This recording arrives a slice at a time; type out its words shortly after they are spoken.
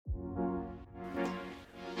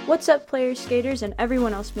What's up, players, skaters, and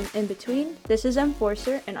everyone else in between? This is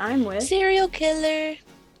Enforcer, and I'm with. Serial killer.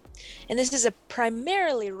 And this is a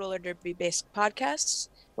primarily roller derby based podcast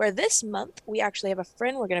where this month we actually have a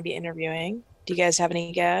friend we're going to be interviewing. Do you guys have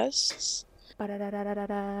any guests?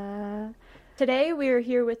 Ba-da-da-da-da-da. Today we are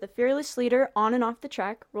here with the fearless leader on and off the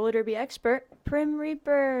track, roller derby expert, Primm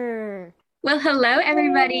Reaper. Well, hello,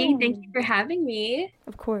 everybody. Thank you Yay. for having me.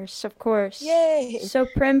 Of course, of course. Yay! So,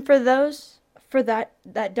 Primm, for those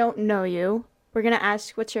that don't know you, we're gonna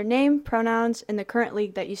ask what's your name, pronouns, and the current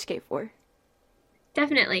league that you skate for.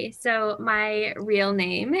 Definitely. So, my real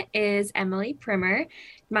name is Emily Primmer.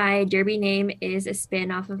 My derby name is a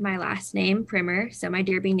spin off of my last name, Primmer. So, my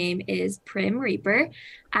derby name is Primm Reaper.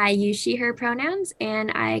 I use she, her pronouns, and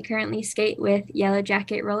I currently skate with Yellow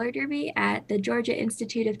Jacket Roller Derby at the Georgia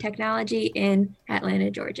Institute of Technology in Atlanta,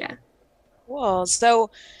 Georgia. Well, so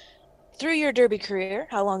through your derby career,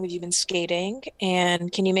 how long have you been skating? And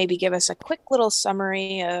can you maybe give us a quick little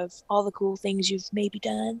summary of all the cool things you've maybe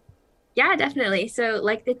done? Yeah, definitely. So,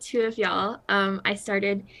 like the two of y'all, I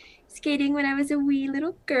started skating when I was a wee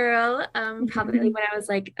little girl, probably when I was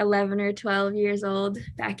like 11 or 12 years old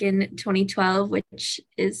back in 2012, which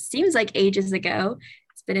is seems like ages ago.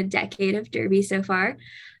 It's been a decade of derby so far.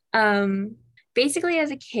 Um, Basically,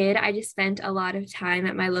 as a kid, I just spent a lot of time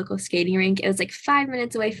at my local skating rink. It was like 5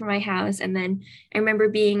 minutes away from my house. And then I remember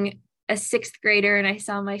being a sixth grader and I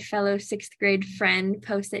saw my fellow sixth grade friend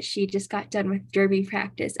post that she just got done with derby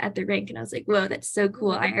practice at the rink. And I was like, whoa, that's so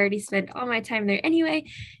cool. I already spent all my time there anyway.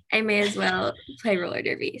 I may as well play roller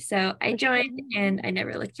derby. So I joined and I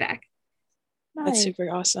never looked back. That's Nice. super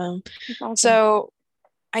awesome. That's awesome. So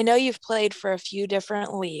I know you've played for a few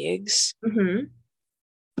different leagues. Mm-hmm.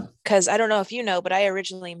 Because I don't know if you know, but I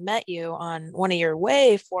originally met you on one of your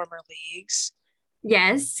way former leagues.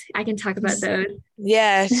 Yes, I can talk about those.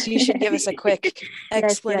 Yes, you should give us a quick Yes, yes, yes.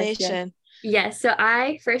 explanation. Yes, so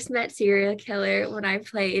I first met Serial Killer when I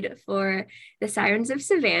played for the Sirens of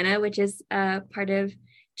Savannah, which is a part of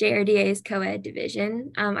JRDA's co-ed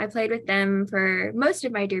division. I played with them for most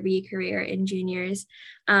of my derby career in juniors.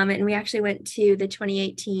 And we actually went to the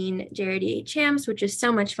 2018 JRDA Champs, which was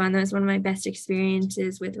so much fun. That was one of my best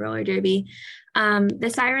experiences with roller derby.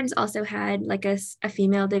 The Sirens also had like a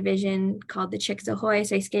female division called the Chicks Ahoy,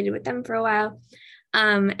 so I skated with them for a while.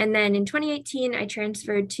 And then in 2018, I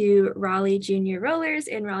transferred to Raleigh Junior Rollers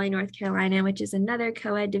in Raleigh, North Carolina, which is another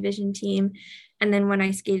co-ed division team. And then when I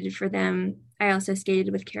skated for them, I also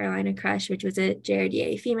skated with Carolina Crush, which was a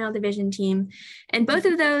JRDA female division team. And both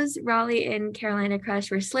of those, Raleigh and Carolina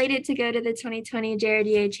Crush, were slated to go to the 2020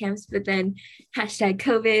 JRDA champs, but then hashtag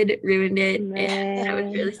COVID ruined it. And I was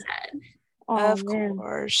really Man. sad. Oh, Of man.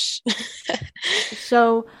 course.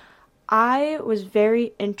 So, I was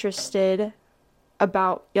very interested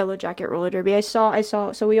about Yellow Jacket Roller Derby. So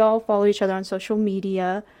we all follow each other on social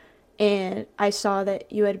media, and I saw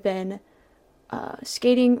that you had been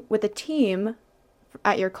skating with a team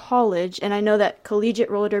at your college, and I know that collegiate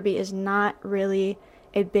roller derby is not really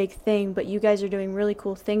a big thing, but you guys are doing really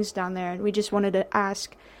cool things down there, and we just wanted to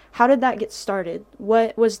ask, how did that get started?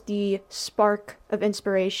 What was the spark of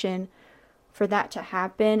inspiration for that to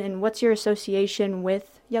happen, and what's your association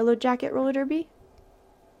with Yellow Jacket Roller Derby?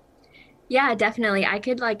 Yeah, definitely. I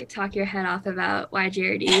could like talk your head off about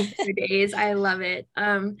YGRD for days. I love it.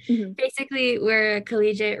 Mm-hmm. Basically, we're a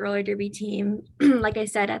collegiate roller derby team, like I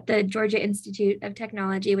said, at the Georgia Institute of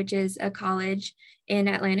Technology, which is a college in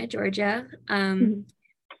Atlanta, Georgia. Mm-hmm.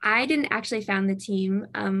 I didn't actually found the team.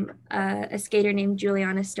 A skater named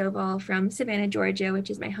Juliana Stovall from Savannah, Georgia, which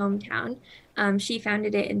is my hometown. She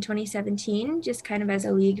founded it in 2017, just kind of as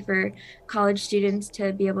a league for college students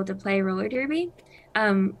to be able to play roller derby.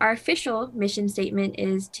 Our official mission statement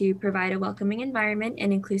is to provide a welcoming environment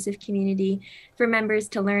and inclusive community for members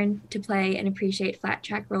to learn to play and appreciate flat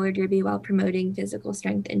track roller derby while promoting physical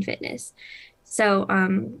strength and fitness. So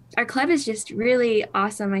our club is just really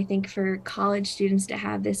awesome, I think, for college students to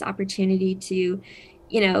have this opportunity to,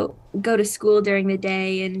 go to school during the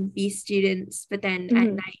day and be students, but then at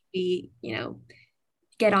Mm-hmm. night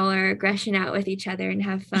get all our aggression out with each other and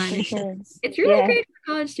have fun. For sure. It's really Yeah. great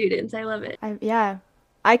for college students. I love it. Yeah,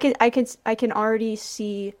 I can already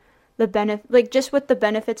see the benefit, like just with the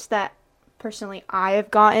benefits that personally I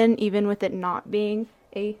have gotten, even with it not being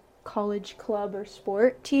a college club or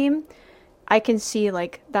sport team. I can see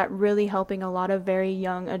like that really helping a lot of very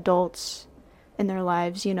young adults in their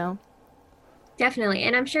lives. Definitely.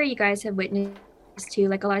 And I'm sure you guys have witnessed too,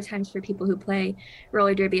 like a lot of times for people who play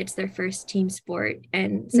roller derby, it's their first team sport.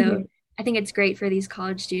 And Hmm. so I think it's great for these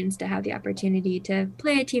college students to have the opportunity to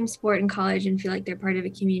play a team sport in college and feel like they're part of a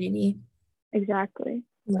community. Exactly.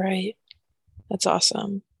 Right. That's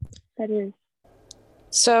awesome. That is.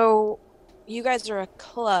 So you guys are a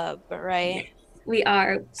club, right? Yes, we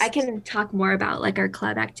are. I can talk more about like our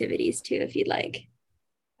club activities too, if you'd like.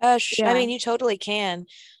 I Yeah. mean, you totally can.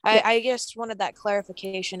 Yeah. I just wanted that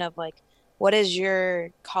clarification of like, what is your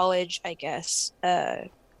college, I guess,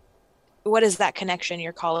 what is that connection,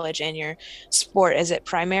 your college and your sport? Is it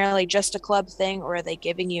primarily just a club thing, or are they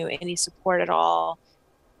giving you any support at all?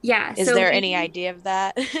 Yeah. Is So there any we idea of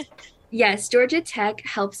that? Yes, Georgia Tech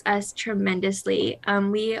helps us tremendously.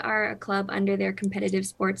 We are a club under their competitive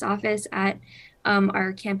sports office at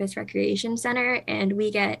our campus recreation center, and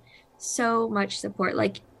we get so much support.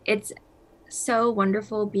 Like, it's so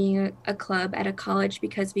wonderful being a club at a college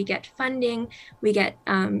because we get funding, we get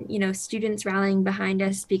students rallying behind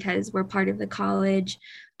us because we're part of the college.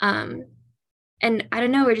 Um, and I don't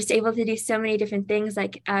know, we're just able to do so many different things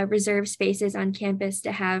like reserve spaces on campus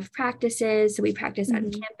to have practices. So we practice on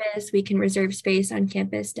Mhm. campus. We can reserve space on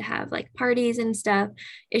campus to have like parties and stuff.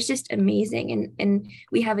 It's just amazing. And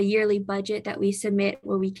we have a yearly budget that we submit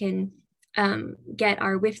where we can get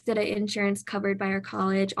our WIFDA insurance covered by our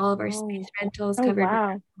college, all of our space Oh. rentals Oh, covered by our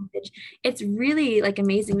wow. college. It's really like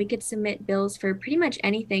amazing. We could submit bills for pretty much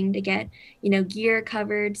anything to get, gear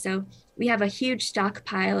covered. So we have a huge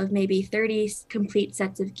stockpile of maybe 30 complete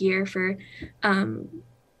sets of gear for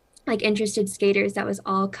like interested skaters that was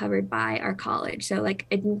all covered by our college. So like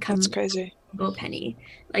it didn't That's come crazy. a single penny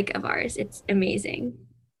like of ours. It's amazing.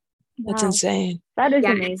 That's Wow. insane. That is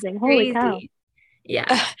Yeah, it's amazing. Holy cow. crazy.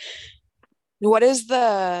 Yeah. What is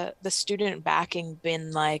the student backing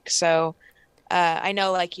been like? So, I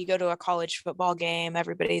know like you go to a college football game,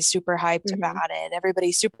 everybody's super hyped about Hmm. it.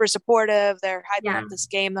 Everybody's super supportive. They're hyping Yeah. up this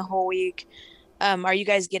game the whole week. Are you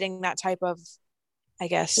guys getting that type of, I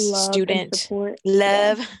guess, Love and student support. Yeah.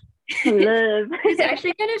 love? Love. It's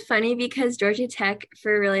actually kind of funny because Georgia Tech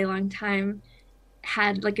for a really long time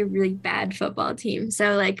had like a really bad football team.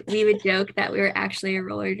 So like we would joke that we were actually a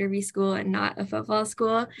roller derby school and not a football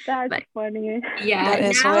school. That's But funny. yeah, That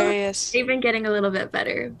is now hilarious. they've been getting a little bit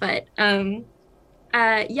better. But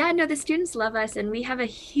yeah, no, the students love us and we have a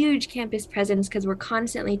huge campus presence because we're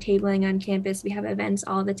constantly tabling on campus. We have events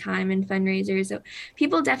all the time and fundraisers. So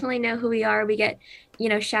people definitely know who we are. We get,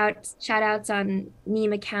 shout outs on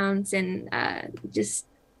meme accounts and just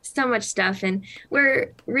so much stuff. And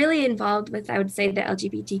we're really involved with, I would say, the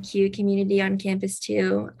LGBTQ community on campus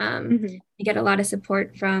too. Hmm. We get a lot of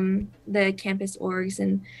support from the campus orgs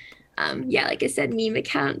and yeah, like I said, meme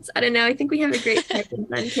accounts. I don't know. I think we have a great presence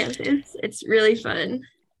on campus. It's really fun.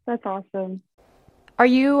 That's awesome. Are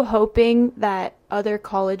you hoping that other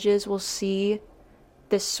colleges will see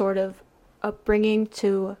this sort of upbringing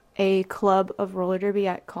to a club of roller derby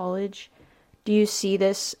at college? Do you see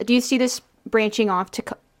this? Do you see this branching off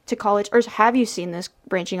to college, or have you seen this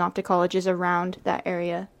branching off to colleges around that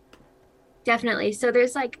area? Definitely. So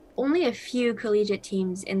there's like only a few collegiate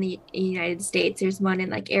teams in the United States. There's one in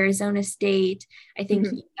like Arizona State. I think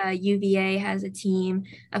Hmm. UVA has a team.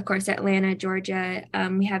 Of course, Atlanta, Georgia.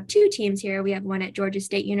 We have two teams here. We have one at Georgia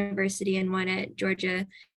State University and one at Georgia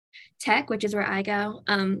Tech, which is where I go.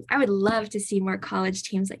 I would love to see more college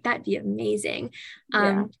teams like that. Be amazing.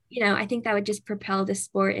 Yeah. I think that would just propel the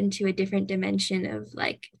sport into a different dimension of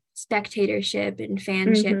like spectatorship and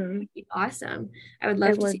fanship. It Hmm. would be awesome. I would It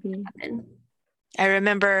love to would see be. that happen. I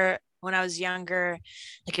remember when I was younger,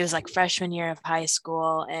 like it was like freshman year of high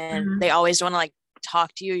school, and Uh-huh. they always want to like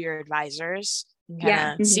talk to you, your advisors, and kind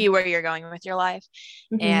Yeah. of Hmm. see where you're going with your life.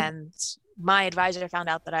 Hmm. And my advisor found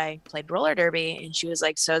out that I played roller derby, and she was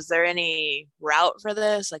like, "So is there any route for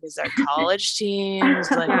this? Like, is there college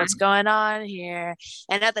teams? Like, Yeah. what's going on here?"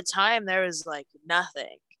 And at the time, there was like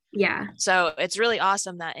nothing. Yeah. So it's really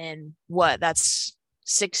awesome that in that's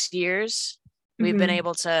 6 years, we've been Hmm.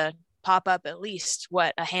 able to pop up at least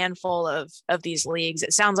a handful of these leagues.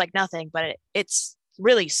 It sounds like nothing, but it's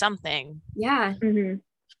really something. Yeah. Hmm.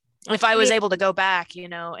 If I I was mean, able to go back,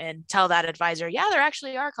 and tell that advisor, yeah, there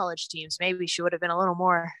actually are college teams, maybe she would have been a little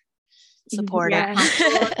more supportive. more Yeah.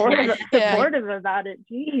 helpful. Yeah, Yeah. definitely. Supportive about it.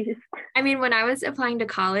 Jeez. I mean, when I was applying to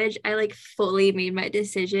college, I like fully made my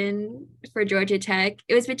decision for Georgia Tech.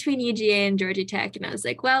 It was between UGA and Georgia Tech. And I was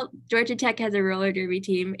like, well, Georgia Tech has a roller derby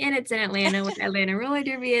team and it's in Atlanta where Atlanta roller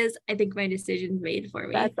derby is. I think my decision's made for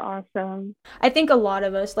me. That's awesome. I think a lot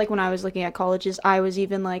of us, like when I was looking at colleges, I was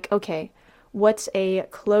even like, okay, what's a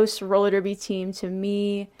close roller derby team to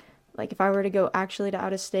me? Like if I were to go actually to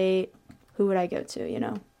out of state, who would I go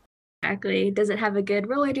to? Exactly. Does it have a good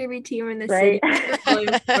roller derby team in the Right? city? Really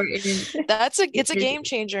important. It's a game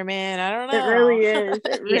changer, man. I don't It really know. is.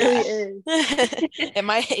 It really Yeah. is.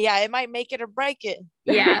 It might make it or break it.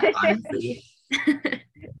 Yeah, honestly.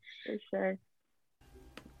 For sure.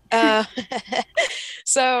 Uh,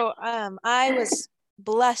 so I was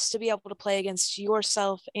blessed to be able to play against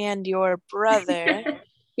yourself and your brother,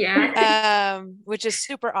 Yeah. which is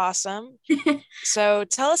super awesome. So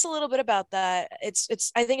tell us a little bit about that.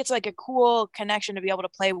 It's I think it's like a cool connection to be able to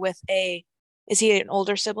play with is he an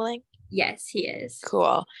older sibling? Yes, he is.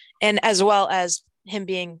 Cool. And as well as him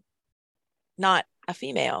being not a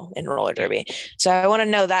female in roller derby. So I want to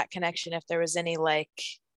know that connection, if there was any like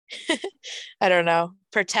I don't know,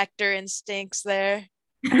 protector instincts there.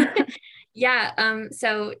 Yeah,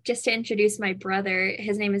 so just to introduce my brother,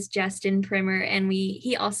 his name is Justin Primmer, and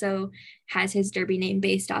he also has his derby name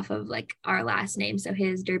based off of like our last name. So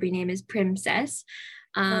his derby name is Princess.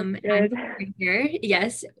 That's I'm good. here,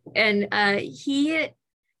 yes. And he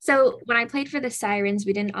so when I played for the Sirens,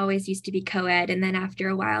 we didn't always used to be co-ed, and then after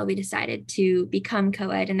a while we decided to become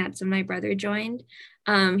co-ed, and that's when my brother joined.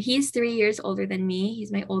 He's 3 years older than me.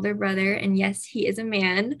 He's my older brother, and yes, he is a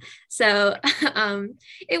man. So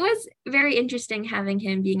it was very interesting having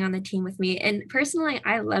him being on the team with me. And personally,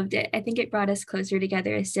 I loved it. I think it brought us closer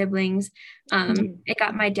together as siblings. It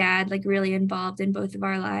got my dad like really involved in both of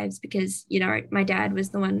our lives because, my dad was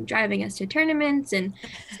the one driving us to tournaments. And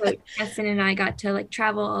so Justin and I got to like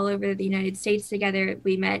travel all over the United States together.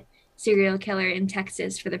 We met serial killer in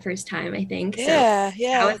Texas for the first time, I think. So Yeah,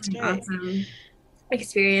 that was that's an great. awesome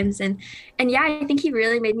experience. And yeah, I think he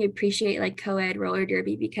really made me appreciate like co-ed roller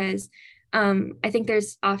derby because I think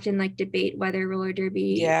there's often like debate whether roller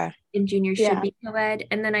derby Yeah. in juniors should Yeah. be co-ed,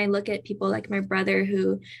 and then I look at people like my brother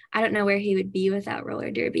who I don't know where he would be without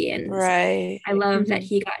roller derby, and so Right. I love that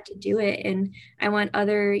he got to do it, and I want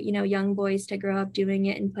other young boys to grow up doing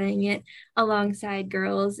it and playing it alongside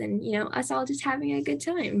girls, and us all just having a good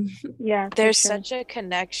time. Yeah, for There's sure. such a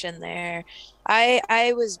connection there.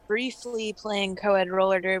 I was briefly playing co-ed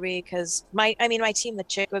roller derby because my team, the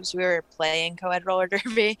Chick Whips, we were playing co-ed roller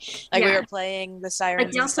derby. Like we Yeah, were playing the like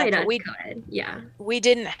sirens y'all and stuff, played but on we co-ed. Yeah. we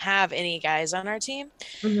didn't have any guys on our team.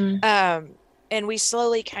 Mm-hmm. And we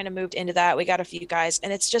slowly kind of moved into that. We got a few guys,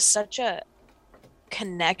 and it's just such a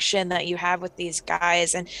connection that you have with these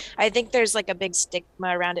guys. And I think there's like a big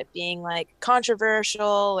stigma around it being like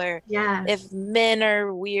controversial, or Yeah. if men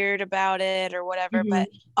are weird about it or whatever. Mm-hmm. But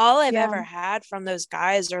all I've Yeah. ever had from those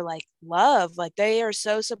guys are like love. Like they are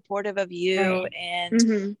so supportive of you, Right.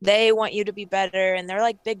 and they want you to be better, and they're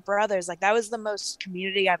like big brothers. Like that was the most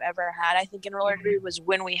community I've ever had, I think, in roller derby, was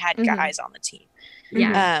when we had guys on the team.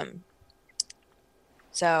 Yeah.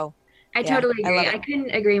 So I yeah, totally I agree. love it. I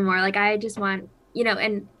couldn't agree more. Like I just want,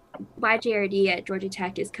 and YJRD at Georgia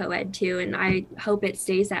Tech is co-ed too, and I hope it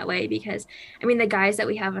stays that way because I mean the guys that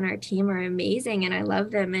we have on our team are amazing and I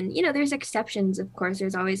love them. And there's exceptions, of course.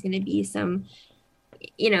 There's always going to be some,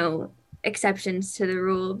 you know, exceptions to the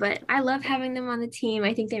rule, but I love having them on the team.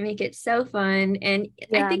 I think they make it so fun. And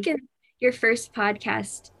I Yeah. think in your first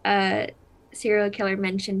podcast, serial killer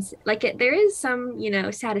mentions like there is some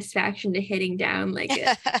satisfaction to hitting down like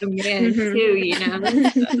a man too.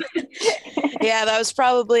 Yeah, that was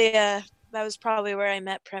probably where I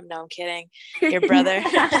met Primm. No, I'm kidding. Your brother.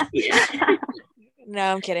 Yeah. No,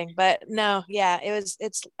 I'm kidding. But no, yeah,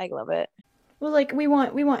 I love it. Well, like we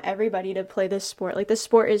want everybody to play this sport. Like this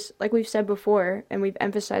sport is, like we've said before, and we've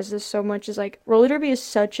emphasized this so much, is like roller derby is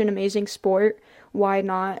such an amazing sport. Why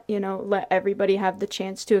not, let everybody have the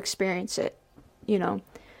chance to experience it, you know?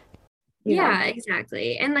 You know. Yeah,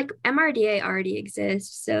 exactly. And like MRDA already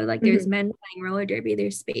exists, so like there's Mhm. men playing roller derby,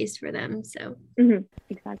 there's space for them. So Mhm.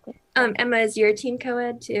 Exactly. Emma, is your team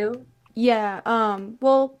co-ed too? Yeah,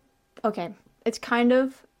 well, okay. It's kind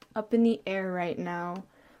of up in the air right now.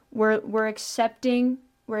 We're accepting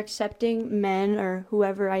men, or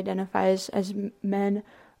whoever identifies as men,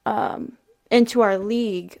 into our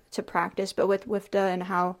league to practice, but with WIFDA and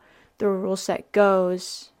how the rule set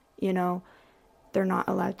goes, they're not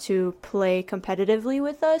allowed to play competitively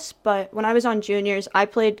with us. But when I was on juniors, I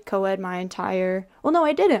played co-ed my entire, well, no,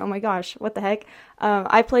 I didn't. Oh my gosh, what the heck?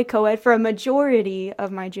 I played co-ed for a majority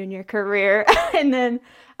of my junior career. And then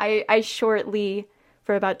I shortly,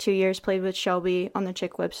 for about 2 years, played with Shelby on the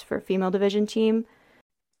Chick Whips for female division team.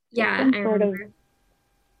 Yeah, Some I sort of, remember.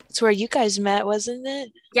 It's where you guys met, wasn't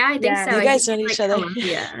it? Yeah, I think yeah. so. You I think guys know it's each like other.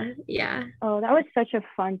 Columbia. Yeah. Oh, that was such a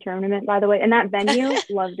fun tournament, by the way. And that venue,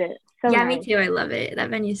 loved it. So Yeah, me nice. too. I love it. That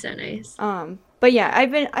venue's so nice. But yeah,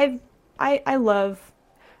 I love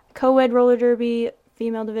co-ed roller derby,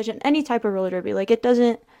 female division, any type of roller derby. Like it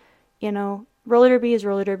doesn't, roller derby is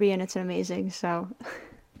roller derby and it's amazing. So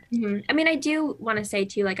Mhm. I mean, I do want to say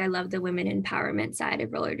too, like I love the women empowerment side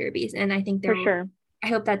of roller derbies, and I think for sure. I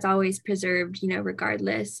hope that's always preserved,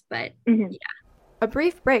 regardless. But Hmm. yeah. a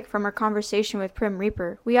brief break from our conversation with Prim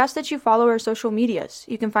Reaper, we ask that you follow our social medias.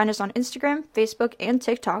 You can find us on Instagram, Facebook, and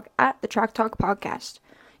TikTok at the Track Talk Podcast.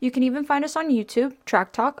 You can even find us on YouTube,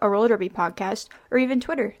 Track Talk, a roller derby podcast, or even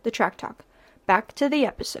Twitter, the Track Talk. Back to the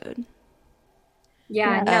episode.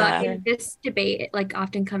 Yeah, no, I mean, this debate like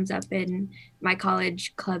often comes up in my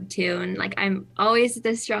college club too. And like I'm always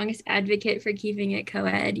the strongest advocate for keeping it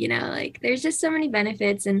co-ed, like there's just so many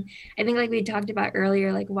benefits. And I think like we talked about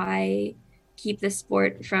earlier, like why keep the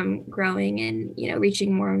sport from growing and,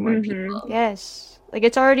 reaching more and more people. Yes. Like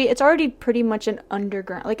it's already pretty much an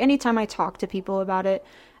underground. Like anytime I talk to people about it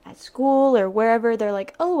at school or wherever, they're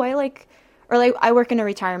like, "Oh, I work in a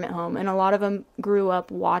retirement home and a lot of them grew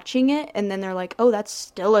up watching it and then they're like, "Oh, that's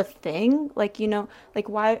still a thing?" Like, like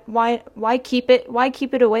why keep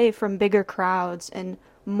it away from bigger crowds and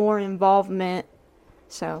more involvement?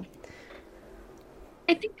 So,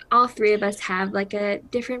 I think all three of us have like a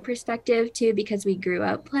different perspective too because we grew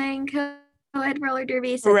up playing co-ed roller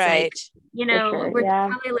derby. So it's like, sure, we're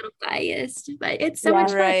probably a little biased, but it's so Yeah. much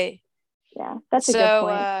fun. Right. Yeah, that's a good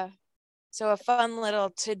point. So a fun little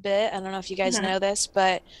tidbit, I don't know if you guys know this,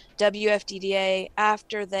 but WFDDA,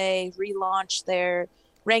 after they relaunched their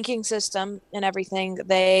ranking system and everything,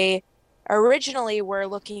 they originally were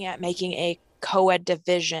looking at making a co-ed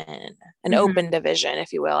division, an open division,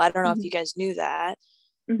 if you will. I don't know if you guys knew that.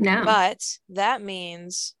 No. But that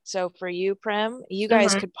means, so for you, Primm, you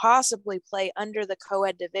guys could possibly play under the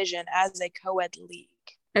co-ed division as a co-ed league.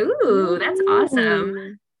 Ooh, that's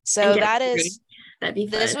awesome. So that is, that'd be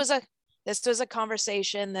fun. This was a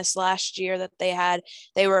conversation this last year that they had.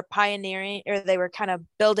 They were pioneering, or they were kind of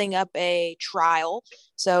building up a trial.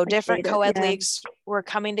 So different co-ed leagues were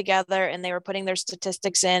coming together and they were putting their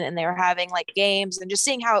statistics in and they were having like games and just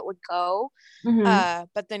seeing how it would go.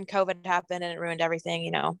 But then COVID happened and it ruined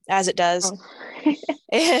everything, as it does.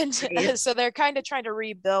 And so they're kind of trying to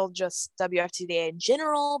rebuild just WFTDA in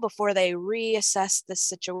general before they reassess the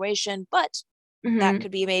situation. But that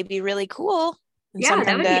could be maybe really cool. And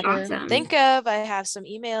that would be awesome. Think of. I have some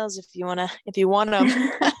emails if you want them.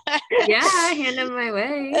 Hand them my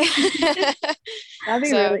way. That'd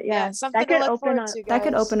be really something that could to look open forward up. to, guys. That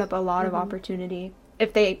could open up a lot of opportunity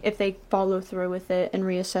if they follow through with it and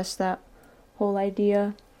reassess that whole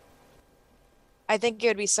idea. I think it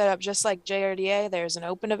would be set up just like JRDA. There's an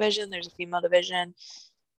open division, there's a female division,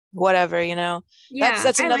 whatever, Yeah,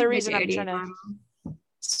 that's another like reason I'm trying to.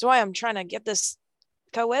 That's why I'm trying to get this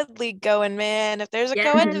co-ed league going, man. If there's a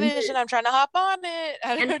co-ed division, I'm trying to hop on it.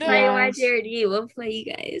 And play YJRD. We'll play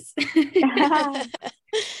you guys.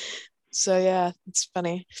 So yeah, it's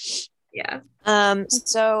funny. Yeah.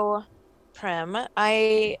 So Primm,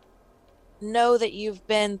 I know that you've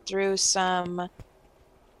been through some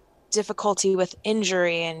difficulty with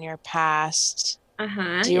injury in your past.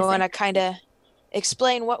 Do you want to kind of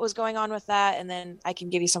explain what was going on with that, and then I can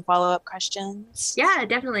give you some follow-up questions? Yeah,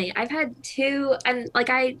 definitely. I've had two, and like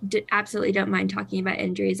I absolutely don't mind talking about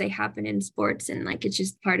injuries. They happen in sports, and like it's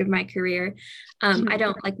just part of my career. I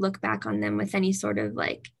don't like look back on them with any sort of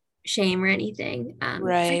like shame or anything.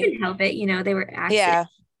 Right. I couldn't help it. They were accidents. Yeah,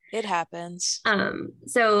 it happens.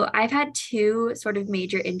 So I've had two sort of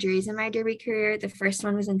major injuries in my derby career. The first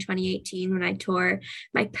one was in 2018 when I tore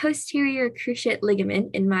my posterior cruciate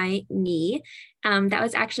ligament in my knee. That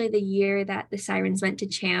was actually the year that the Sirens went to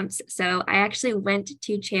champs. So I actually went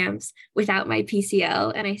to champs without my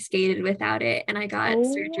PCL and I skated without it. And I got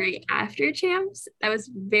surgery after champs. That was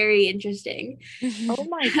very interesting. Oh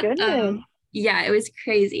my goodness. Yeah, it was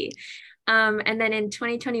crazy. And then in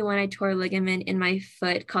 2021, I tore a ligament in my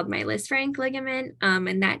foot called my Lisfranc ligament.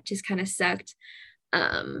 And that just kind of sucked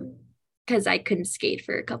because I couldn't skate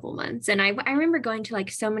for a couple months. And I remember going to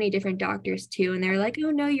like so many different doctors too. And they're like,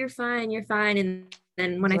 "Oh no, you're fine. You're fine." And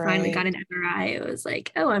then when I finally got an MRI, it was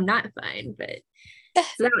like, "Oh, I'm not fine." But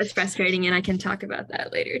so that was frustrating. And I can talk about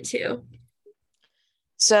that later too.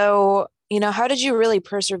 So, how did you really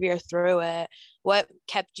persevere through it? What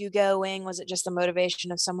kept you going? Was it just the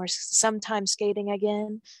motivation of sometime skating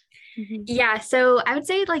again? Yeah, so I would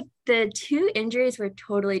say like the two injuries were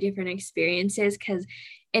totally different experiences because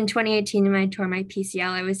in 2018 when I tore my PCL,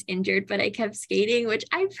 I was injured, but I kept skating, which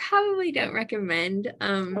I probably don't recommend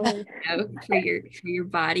for your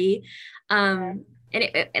body. And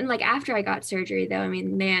like after I got surgery though, I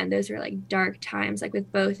mean, man, those were like dark times. Like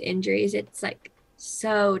with both injuries, it's like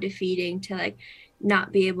so defeating to like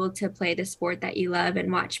not be able to play the sport that you love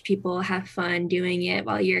and watch people have fun doing it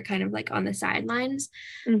while you're kind of like on the sidelines.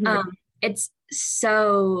 It's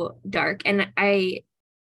so dark. And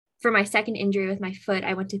for my second injury with my foot,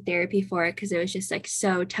 I went to therapy for it because it was just like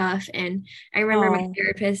so tough. And I remember my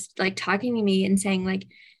therapist like talking to me and saying like,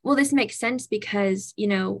 well, this makes sense because,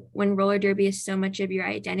 when roller derby is so much of your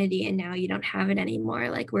identity and now you don't have it anymore,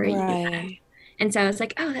 like where you have. And so I was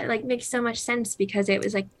like, oh, that like makes so much sense because it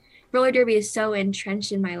was like roller derby is so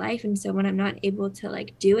entrenched in my life. And so when I'm not able to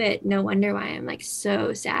like do it, no wonder why I'm like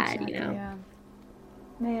so sad, Exactly, yeah.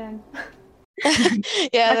 Man.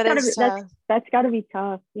 Yeah, that's gotta be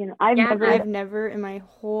tough. I've never in my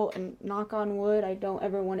whole, and knock on wood, I don't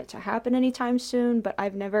ever want it to happen anytime soon, but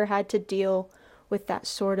I've never had to deal with that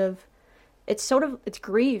it's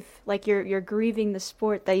grief. Like you're grieving the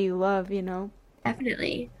sport that you love.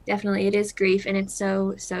 Definitely. It is grief and it's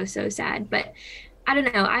so, so, so sad. But I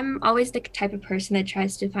don't know. I'm always the type of person that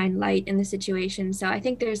tries to find light in the situation. So I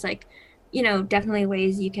think there's like, definitely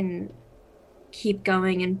ways you can keep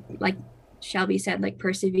going and like Shelby said, like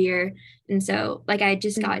persevere. And so like I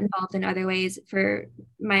just got involved in other ways for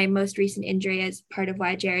my most recent injury as part of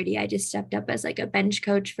YJRD. I just stepped up as like a bench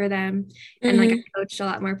coach for them. And like I coached a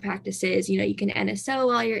lot more practices. You can NSO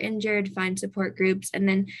while you're injured, find support groups. And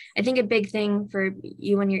then I think a big thing for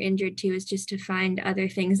you when you're injured too is just to find other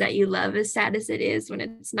things that you love, as sad as it is when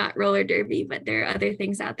it's not roller derby, but there are other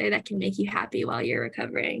things out there that can make you happy while you're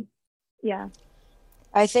recovering. Yeah.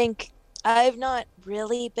 I think I've not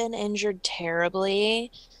really been injured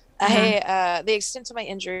terribly. The extent of my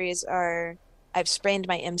injuries are I've sprained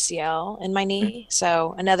my MCL in my knee,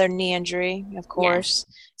 so another knee injury, of course.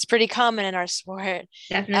 Yes. It's pretty common in our sport.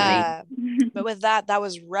 Definitely. But with that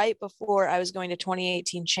was right before I was going to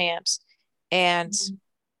 2018 champs. And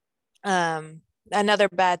another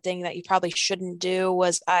bad thing that you probably shouldn't do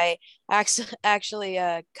was I actually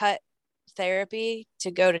cut therapy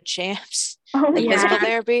to go to champs, physical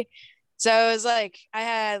therapy. So it was like I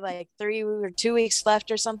had like 3 or 2 weeks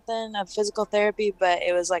left or something of physical therapy, but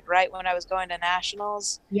it was like right when I was going to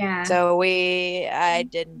nationals. Yeah. So I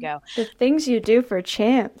didn't go. The things you do for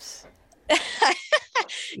champs.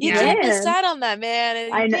 You can't miss out on that,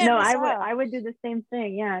 man. I know. I would do the same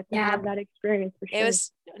thing. Yeah. To have that experience for sure. It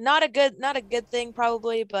was not a good thing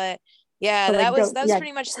probably, but yeah, that was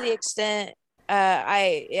pretty much the extent.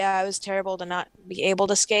 I was terrible to not be able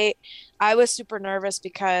to skate. I was super nervous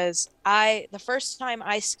because the first time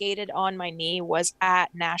I skated on my knee was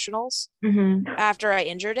at nationals after I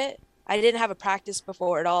injured it. I didn't have a practice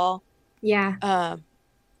before at all. Yeah.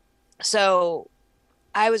 So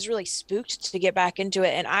I was really spooked to get back into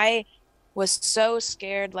it. And I was so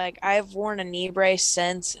scared. Like I've worn a knee brace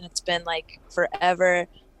since, and it's been like forever.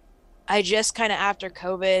 I just kind of after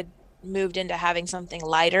COVID moved into having something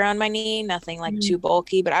lighter on my knee, nothing like too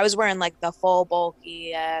bulky, but I was wearing like the full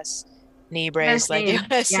bulky ass knee brace. Like it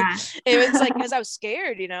was like, because I was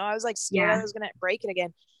scared, I was like scared I was gonna break it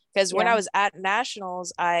again. Because when I was at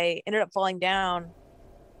nationals, I ended up falling down,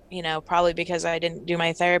 probably because I didn't do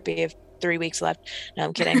my therapy of 3 weeks left. No,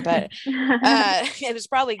 I'm kidding. But it was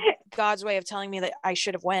probably God's way of telling me that I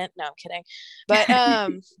should have went. No, I'm kidding. But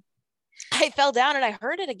I fell down and I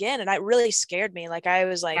heard it again, and it really scared me. Like I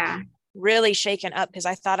was like really shaken up because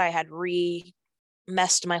I thought I had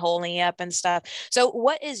messed my whole knee up and stuff. So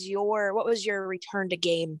what was your return to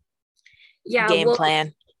game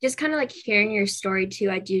plan? Just kind of like hearing your story too,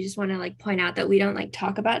 I do just want to like point out that we don't like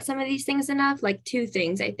talk about some of these things enough. Like 2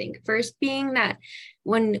 things, I think. First being that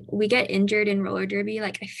when we get injured in roller derby,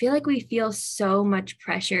 like I feel like we feel so much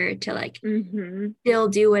pressure to like still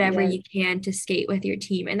do whatever you can to skate with your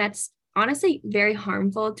team. And that's honestly very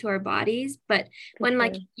harmful to our bodies. But when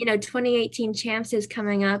like 2018 champs is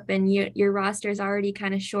coming up and your roster is already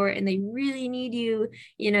kind of short and they really need you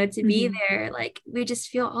to be there, like we just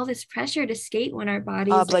feel all this pressure to skate when our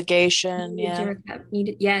bodies obligation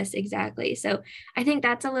yes, exactly. So I think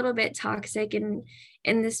that's a little bit toxic in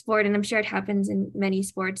this sport, and I'm sure it happens in many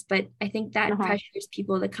sports, but I think that pressures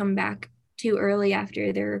people to come back too early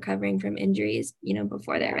after they're recovering from injuries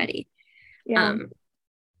before they're ready.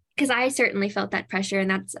 Because I certainly felt that pressure,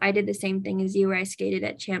 and I did the same thing as you, where I skated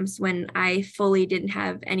at champs when I fully didn't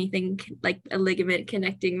have anything like a ligament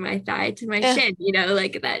connecting my thigh to my shin,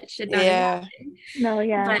 like that should not have happened. No,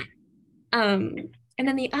 But and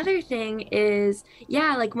then the other thing is,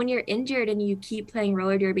 like when you're injured and you keep playing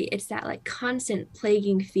roller derby, it's that like constant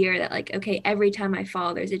plaguing fear that like, okay, every time I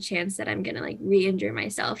fall, there's a chance that I'm gonna like re-injure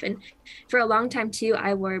myself. And for a long time too,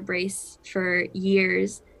 I wore a brace for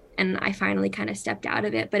years. And I finally kind of stepped out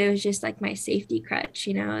of it, but it was just like my safety crutch,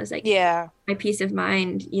 I was like, my peace of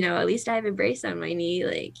mind, at least I have a brace on my knee,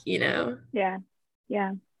 like,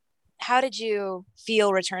 Yeah. How did you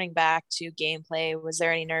feel returning back to gameplay? Was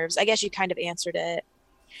there any nerves? I guess you kind of answered it.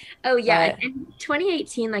 Oh, yeah. In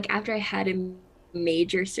 2018, like after I had a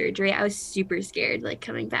major surgery. I was super scared like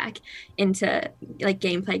coming back into like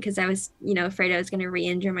gameplay because I was, afraid I was going to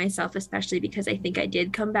re-injure myself, especially because I think I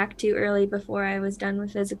did come back too early before I was done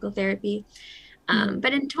with physical therapy.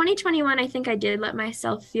 But in 2021, I think I did let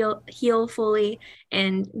myself heal fully.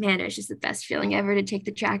 And man, it was just the best feeling ever to take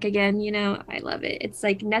the track again. I love it. It's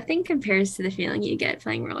like nothing compares to the feeling you get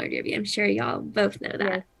playing roller derby. I'm sure y'all both know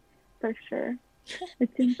that. Yes, for sure.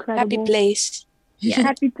 It's Happy incredible. place. Yeah.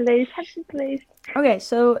 Happy place. Happy place. Okay,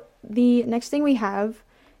 so the next thing we have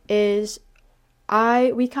is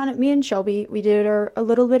me and Shelby, we did a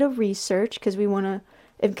little bit of research because we want to,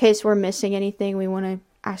 in case we're missing anything, we want to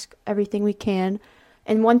ask everything we can.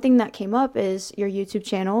 And one thing that came up is your YouTube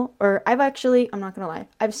channel, or I'm not gonna lie,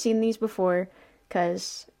 I've seen these before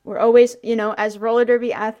because we're always, as roller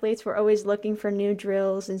derby athletes, we're always looking for new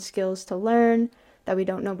drills and skills to learn that we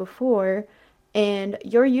don't know before. And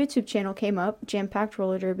your YouTube channel came up, Jam Packed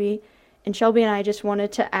Roller Derby, and Shelby and I just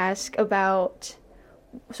wanted to ask about,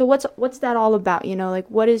 so what's that all about? Like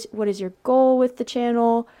what is your goal with the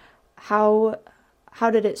channel? How how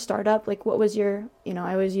did it start up? Like what was your,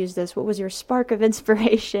 I always use this, what was your spark of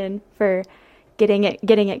inspiration for getting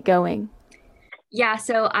it going? Yeah,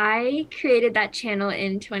 so I created that channel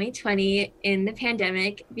in 2020 in the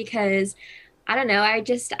pandemic because I don't know,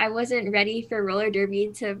 I wasn't ready for roller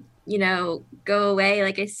derby to, go away.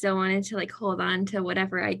 Like I still wanted to like hold on to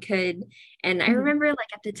whatever I could. And I Mhm. remember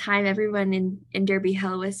like at the time everyone in Derby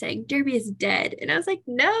Hell was saying Derby is dead. And I was like,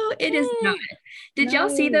 no, it is not. Did y'all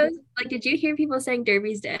see No. those? Like, did you hear people saying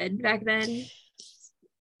Derby's dead back then?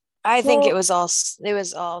 I think Well, it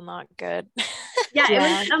was all not good. Yeah, it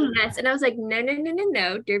was yeah, a mess. And I was like, no, no, no, no,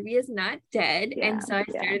 no. Derby is not dead. And yeah, so I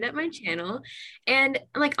yeah. started up my channel. And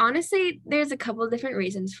like honestly, there's a couple of different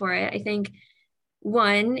reasons for it. I think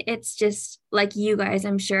one, it's just like you guys,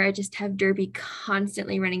 I'm sure I just have Derby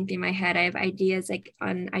constantly running through my head. I have ideas like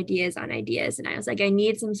on ideas on ideas. And I was like, I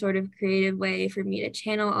need some sort of creative way for me to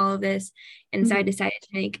channel all of this. And so I Mhm. decided to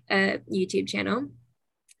make a YouTube channel.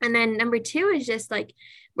 And then number two is just like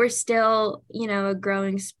we're still, a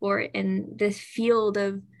growing sport and this field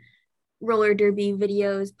of roller derby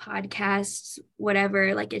videos, podcasts,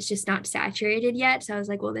 whatever, like it's just not saturated yet. So I was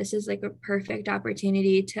like, well, this is like a perfect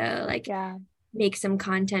opportunity to like Yeah, make some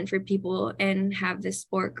content for people and have this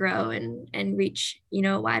sport grow and reach,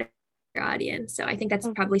 a wider audience. So I think that's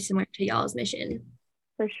oh, probably similar to y'all's mission.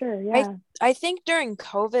 for sure. I Yeah. I think during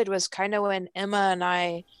COVID was kind of when Emma and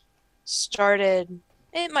I started,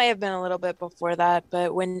 it might have been a little bit before that,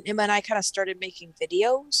 but when Emma and I kind of started making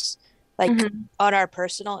videos, like Mhm. on our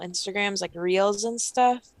personal Instagrams, like reels and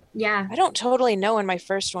stuff. Yeah. I don't totally know when my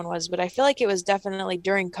first one was, but I feel like it was definitely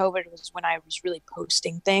during COVID was when I was really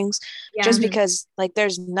posting things, Yeah. just Mhm. because like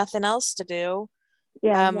there's nothing else to do.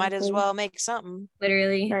 Yeah, Might as exactly. well make something.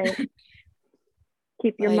 Literally. Right. Like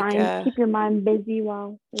Keep your mind busy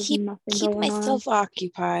while there's nothing keep going on. myself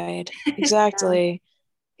occupied. Yeah. Exactly.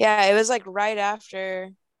 Yeah, it was like right after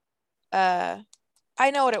uh I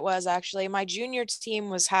know what it was actually. My junior team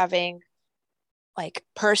was having like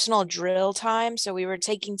personal drill time. So we were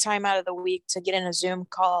taking time out of the week to get in a Zoom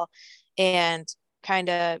call and kind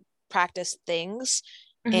of practice things.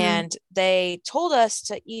 Mhm. And they told us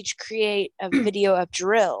to each create a video of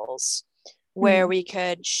drills where Mhm. we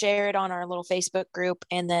could share it on our little Facebook group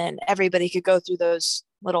and then everybody could go through those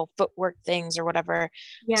little footwork things or whatever.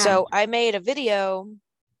 Yeah. So I made a video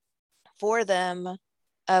for them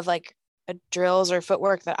of like drills or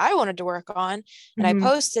footwork that I wanted to work on. And I Mhm.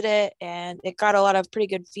 posted it and it got a lot of pretty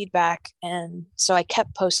good feedback. And so I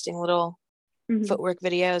kept posting little Hmm. footwork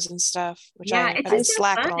videos and stuff, which Yeah, it's I've been I just so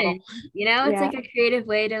slacking fun. a little. It's yeah. like a creative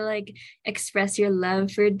way to like express your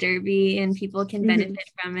love for derby and people can Hmm. benefit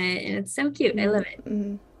from it. And it's so cute. I Mhm. love it.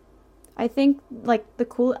 Mhm. I think like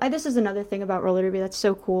this is another thing about roller derby that's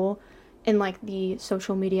so cool in like the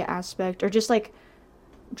social media aspect or just like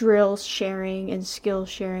drills sharing and skill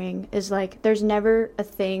sharing is like there's never a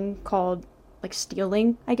thing called like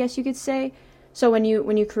stealing, I guess you could say. So when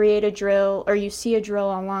you create a drill or you see a drill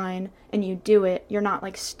online and you do it, you're not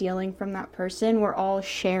like stealing from that person. We're all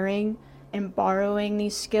sharing and borrowing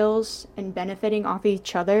these skills and benefiting off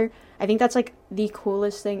each other. I think that's like the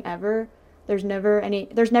coolest thing ever. There's never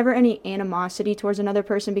any animosity towards another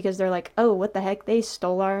person because they're like, "Oh, what the heck? They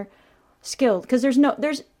stole our skill." Because there's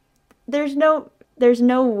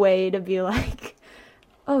no way to be like,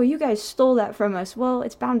 oh, you guys stole that from us. Well,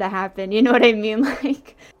 it's bound to happen. You know what I mean?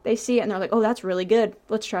 Like they see it and they're like, oh, that's really good.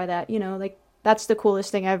 Let's try that. Like that's the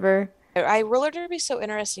coolest thing ever. I roller derby is so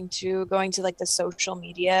interesting too, going to like the social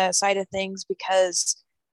media side of things because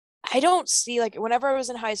I don't see like whenever I was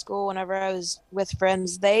in high school, whenever I was with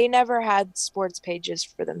friends, they never had sports pages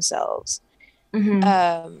for themselves. Hmm.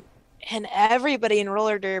 Um, and everybody in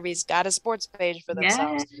roller derby's got a sports page for Yes.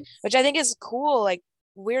 themselves, which I think is cool. Like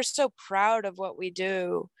we're so proud of what we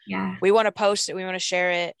do. Yeah. We want to post it, we want to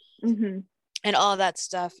share it, Mm-hmm. and all of that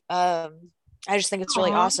stuff. I just think it's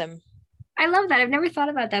really Aw. awesome. I love that. I've never thought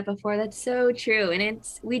about that before. That's so true. And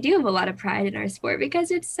we do have a lot of pride in our sport because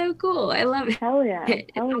it's so cool. I love it. Hell yeah.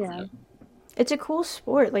 It's Hell yeah. awesome. It's a cool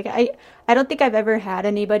sport. Like I don't think I've ever had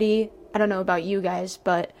anybody, I don't know about you guys,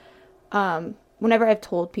 but whenever I've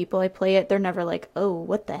told people I play it, they're never like, "Oh,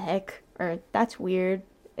 what the heck?" or "That's weird."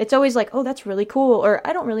 It's always like, "Oh, that's really cool," or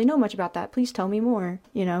 "I don't really know much about that. Please tell me more,"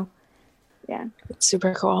 you know? Yeah. It's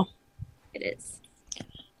super cool. It is.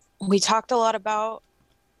 We talked a lot about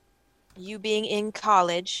you being in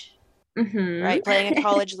college, Hmm. right? Playing a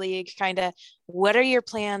college league, kind of. What are your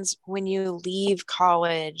plans when you leave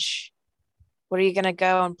college? What are you gonna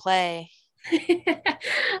go and play?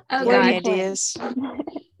 Oh Do you have What are any gosh. you playing? ideas?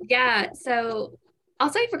 Yeah. So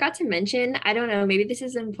also I forgot to mention, I don't know, maybe this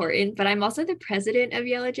is important, but I'm also the president of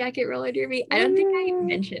Yellow Jacket Roller Derby. I don't think I Woo!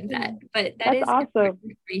 mentioned that, but that That's is important awesome.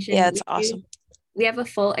 Yeah, information. it's awesome. We have a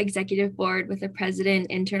full executive board with a president,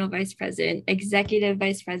 internal vice president, executive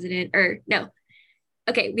vice president, or no.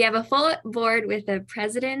 Okay, we have a full board with a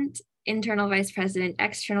president, internal vice president,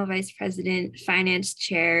 external vice president, finance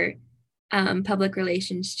chair, public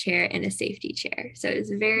relations chair, and a safety chair. So it's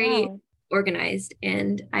very Wow. organized,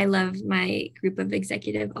 and I love my group of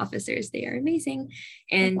executive officers. They are amazing, That's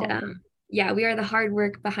and awesome. yeah, we are the hard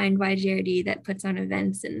work behind YGRD that puts on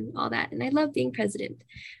events and all that. And I love being president.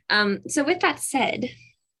 So with that said,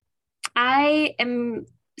 I am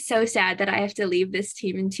so sad that I have to leave this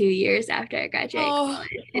team in 2 years after I graduate Oh, college.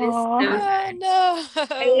 It is so Aw. oh sad.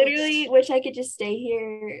 I no. literally wish I could just stay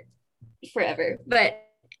here forever, but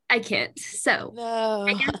I can't. So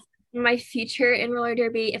I No. guess my future in roller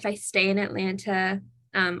derby, if I stay in Atlanta,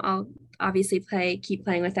 I'll obviously keep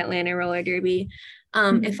playing with Atlanta roller derby.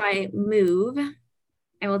 If Mhm. I move,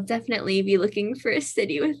 I will definitely be looking for a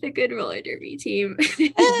city with a good roller derby team.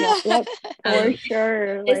 Yep, yep, for um,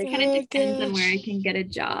 sure. this Like, kind of Oh depends on where I gosh. can get a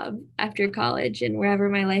job after college and wherever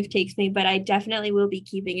my life takes me, but I definitely will be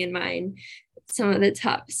keeping in mind some of the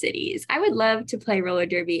top cities. I would love to play roller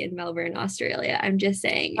derby in Melbourne, Australia. I'm just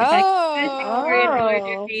saying, if I could go to Victorian roller Oh,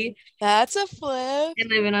 oh, derby that's a flip. and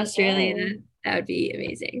live in Australia, oh, that would be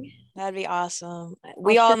amazing. That'd be awesome.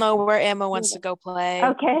 We all Australia. know where Emma wants to go play.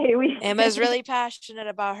 Okay, we. Emma's really passionate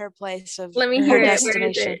about her place of Let me her hear it. Where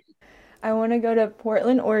is destination. it? I want to go to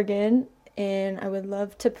Portland, Oregon, and I would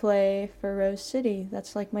love to play for Rose City.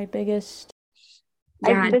 That's like my biggest.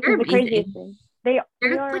 Yeah, This they're is the craziest amazing. thing. They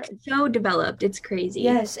They're are. like so developed. It's crazy.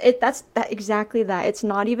 Yes, that's that exactly that. It's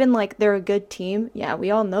not even like they're a good team. Yeah, we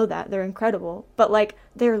all know that. They're incredible. But like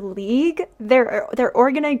their league, their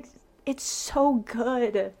organized, it's so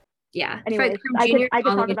good. Yeah, Anyways, from I could junior I could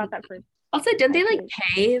all the talk way to about that for also, don't they like actually.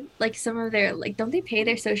 pay like some of their like don't they pay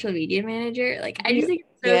their social media manager? Like I just You, think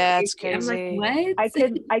it's so Yeah, it's crazy. I'm like, crazy. what?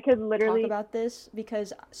 I could Talk literally. about this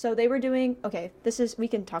because so they were doing okay, this is we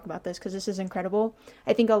can talk about this because this is incredible.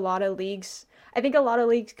 I think a lot of leagues I think a lot of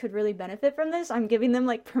leagues could really benefit from this. I'm giving them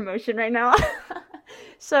like promotion right now.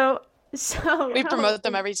 so so We No, promote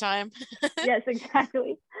them every time. yes,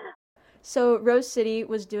 exactly. So Rose City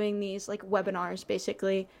was doing these like webinars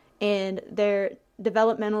basically, and their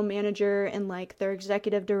developmental manager and like their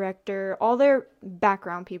executive director, all their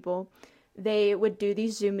background people, they would do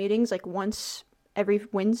these Zoom meetings like once every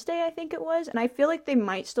Wednesday, I think it was, and I feel like they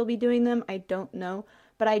might still be doing them. I don't know,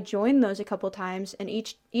 but I joined those a couple times, and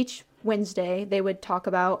each Wednesday they would talk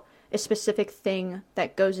about a specific thing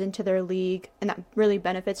that goes into their league and that really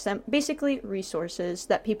benefits them. Basically, resources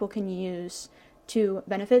that people can use to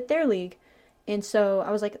benefit their league. And so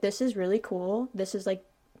I was like, this is really cool. This is like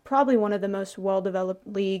probably one of the most well developed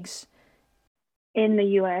leagues. In the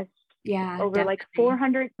U.S., Yeah, over like definitely.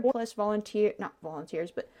 400 Plus volunteer, not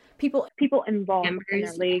volunteers, but people people involved in their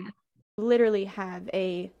Members. league. literally have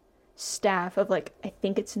a staff of like, I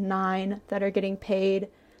think it's 9 that are getting paid.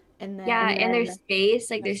 And Yeah, And then, and their then,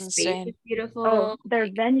 space, like their That's space insane. is beautiful. oh, their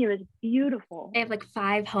Like venue is beautiful. they have like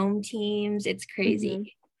 5 home teams. It's Hmm.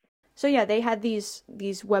 crazy. so yeah, they had these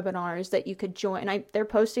webinars that you could join. They're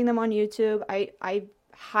posting them on YouTube. I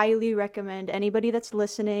highly recommend anybody that's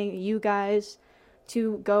listening, you guys,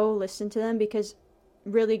 to go listen to them because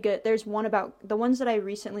really good. There's one about the ones that I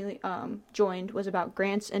recently joined was about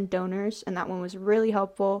grants and donors, and that one was really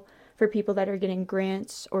helpful for people that are getting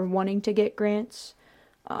grants or wanting to get grants,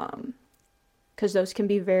 because those can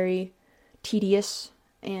be very tedious.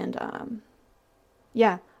 And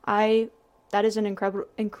yeah, I that is an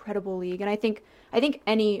incredible league, and I think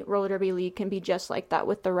any roller derby league can be just like that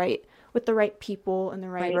with the right with the right people and the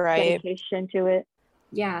right. Dedication to it.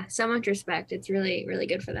 Yeah, so much respect. It's really, really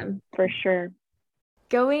good for them. For sure.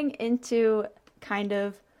 Going into kind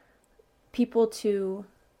of people to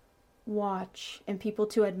watch and people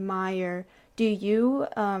to admire, do you,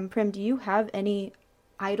 Primm, do you have any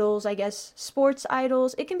idols, I guess, sports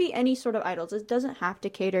idols? It can be any sort of idols. It doesn't have to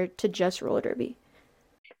cater to just roller derby.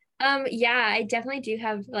 Yeah, I definitely do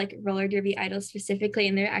have like roller derby idols specifically,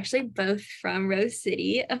 and they're actually both from Rose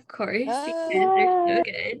City, of course, because they're so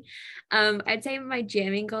good. I'd say my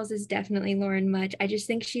jamming goals is definitely Lauren Much. I just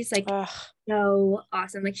think she's like so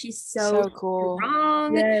awesome. Like she's so cool.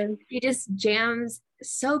 strong. Yes. She just jams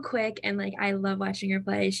so quick, and like I love watching her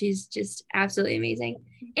play. She's just absolutely amazing.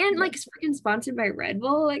 And like freaking sponsored by Red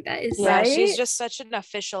Bull, like that is Yeah, Right? she's just such an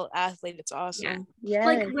official athlete. It's awesome. Yes.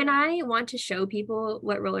 like when I want to show people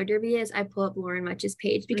what roller derby is, I pull up Lauren Much's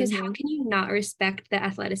page because how can you not respect the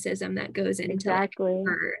athleticism that goes into Exactly. like,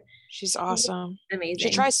 her? She's awesome. Amazing.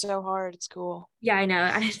 She tries so hard. It's cool. Yeah, I know.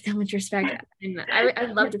 I have so much respect. And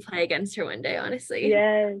I'd love to play against her one day, honestly.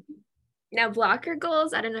 Yes. Now, blocker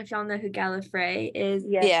goals, I don't know if y'all know who Gallifrey is.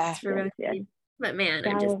 Yeah. But man,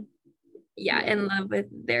 I'm just in love with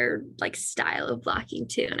their like style of blocking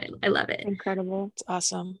too, and I love it. Incredible. It's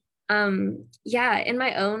awesome. In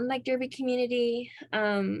my own like derby community,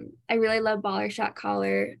 I really love Baller Shot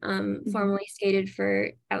Caller, formerly skated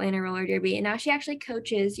for Atlanta Roller Derby, and now she actually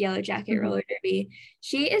coaches Yellow Jacket Roller Derby.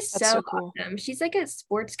 She is so cool. awesome. She's like a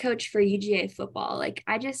sports coach for UGA football. Like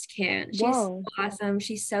I just can't. She's so awesome.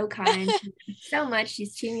 She's so kind. So much.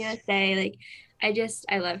 She's Team USA. Like I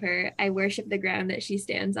love her. I worship the ground that she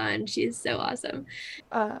stands on. She's so awesome.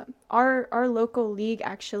 Our local league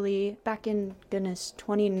actually back in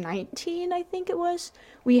 2019, I think it was,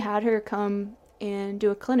 we had her come and do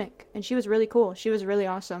a clinic, and she was really cool. She was really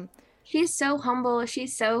awesome. She's so humble.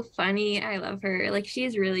 She's so funny. I love her. Like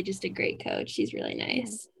she's really just a great coach. She's really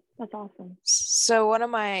nice. That's awesome. So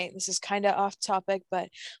this is kind of off topic, but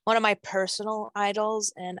one of my personal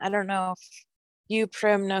idols, and I don't know if you,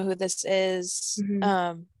 Primm, know who this is,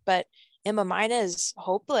 but Emma Mina is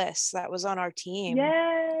Hopeless. That was on our team.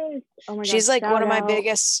 Yes. Oh my God. She's like one of my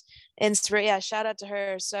biggest inspiration. Yeah, shout out to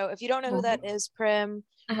her. So if you don't know who that is, Primm,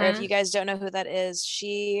 or if you guys don't know who that is,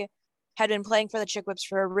 she had been playing for the Chick Whips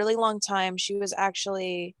for a really long time. She was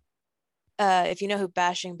actually, if you know who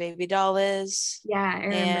Bashing Baby Doll is. Yeah, I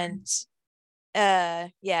remember.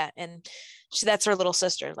 And that's her little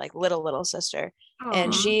sister, like little sister. Aww.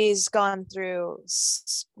 And she's gone through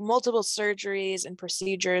multiple surgeries and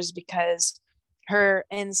procedures because her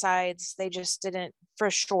insides, they didn't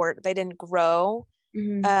grow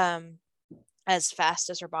as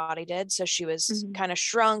fast as her body did. So she was kind of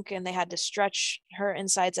shrunk, and they had to stretch her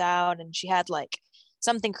insides out, and she had like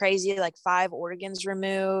something crazy, like 5 organs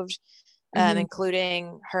removed,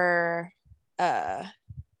 including her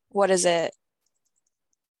what is it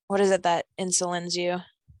that insulins you?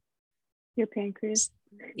 Your pancreas.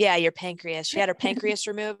 Yeah, your pancreas. She had her pancreas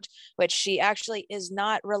removed, which she actually is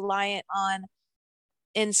not reliant on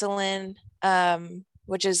insulin,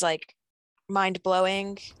 which is like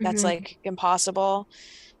mind-blowing. That's like impossible.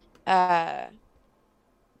 Anyway,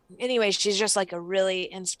 she's just like a really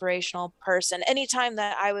inspirational person. Anytime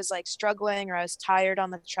that I was like struggling or I was tired on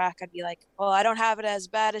the track, I'd be like, well, I don't have it as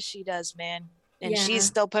bad as she does, man. And she's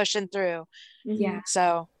still pushing through. Yeah.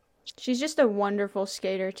 So she's just a wonderful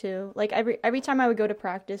skater too. Like every time I would go to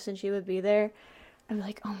practice and she would be there, I'd be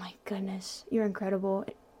like, oh my goodness, you're incredible.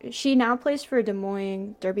 She now plays for Des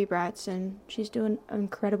Moines Derby Brats, and she's doing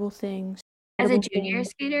incredible things. As a junior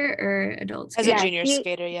skater or adult skater? As a junior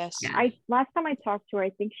skater, yes. Yeah. Last time I talked to her, I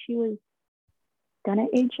think she was gonna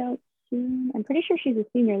age out soon. I'm pretty sure she's a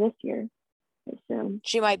senior this year. So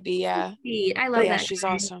she might be, yeah. I love that. She's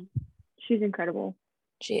awesome. She's incredible.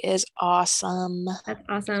 She is awesome. That's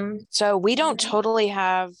awesome. So we don't really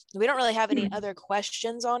have any other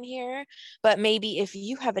questions on here, but maybe if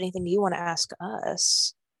you have anything you want to ask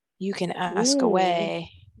us, you can ask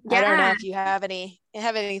away. Yeah. I don't know if you have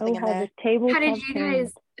anything in there. How did you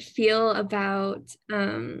guys feel about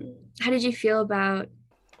kind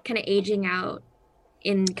of aging out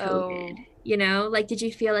in COVID? You know, like did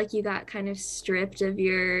you feel like you got kind of stripped of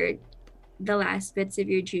the last bits of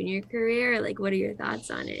your junior career? Like what are your thoughts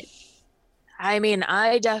on it? I mean,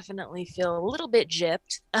 I definitely feel a little bit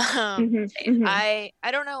gypped. I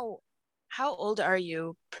don't know, how old are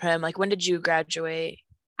you, Primm? Like when did you graduate?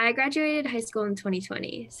 I graduated high school in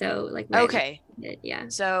 2020. So like okay. Yeah.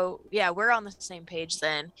 So yeah, we're on the same page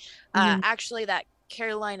then. Actually that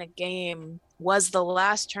Carolina game was the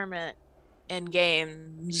last tournament in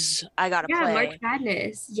games I got to play. Yeah, March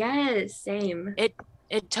Madness. Yes, same. It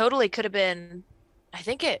totally could have been, I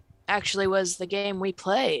think it actually was the game we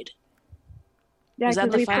played. Yeah, Was that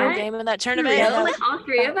 'cause the we final played. game in that For tournament? real? Yeah, Like all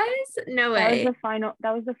three of us? No That was way. the final.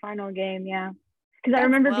 That was the final game. Yeah, because I That's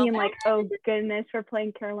remember well- being like, "Oh goodness, we're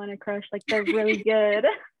playing Carolina Crush. Like they're really good."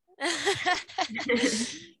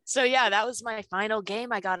 So yeah, that was my final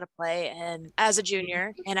game I got to play and as a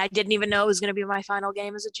junior, and I didn't even know it was going to be my final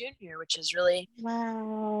game as a junior, which is really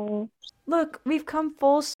Wow. Look, we've come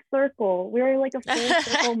full Circle. We're like a full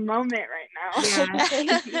circle moment right now.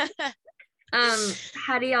 Yeah. Crazy.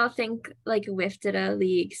 How do y'all think like WIFTDA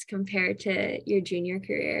leagues compare to your junior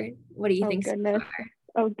career? What do you Oh think so goodness. far?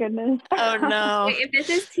 Oh goodness. Oh no. Wait, if this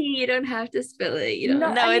is tea, you don't have to spill it. You No,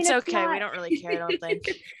 don't. No, I mean, it's it's okay. We not- don't really care, I don't think.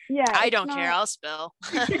 Yeah, I it's don't care. not- I'll spill.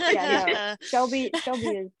 Yeah, no. Shelby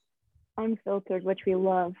is unfiltered, which we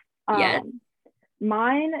love. Yes.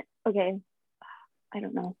 Mine. Okay. I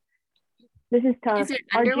don't know. This is tough. Is it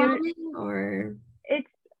Our underwhelming or?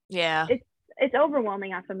 Yeah. It's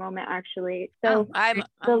overwhelming at the moment, actually. So I'm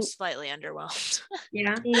the- slightly underwhelmed.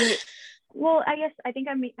 Yeah. well, I think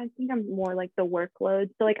I'm more like the workload.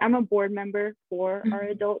 So like I'm a board member for our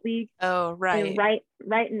adult league. Oh, right. And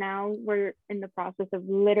right now we're in the process of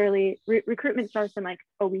literally recruitment starts in like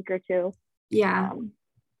a week or two. Yeah.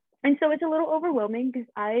 And so it's a little overwhelming because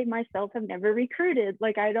I myself have never recruited.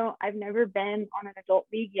 Like I've never been on an adult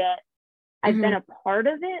league yet. I've been a part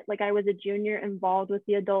of it. Like I was a junior involved with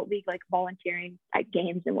the adult league, like volunteering at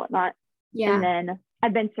games and whatnot. Yeah. And then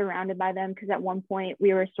I've been surrounded by them because at one point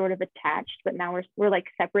we were sort of attached, but now we're like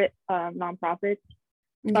separate nonprofits.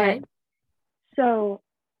 Okay. But so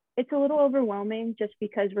it's a little overwhelming just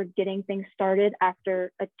because we're getting things started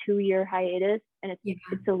after a 2-year hiatus. And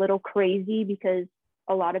it's a little crazy because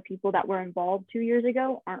a lot of people that were involved 2 years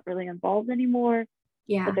ago aren't really involved anymore.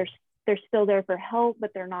 Yeah. But they're still there for help, but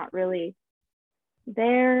they're not really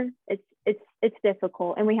there. It's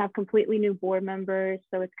difficult. And we have completely new board members.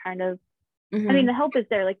 So it's kind of, I mean, the help is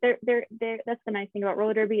there. Like they're that's the nice thing about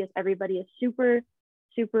roller derby is everybody is super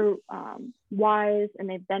wise, and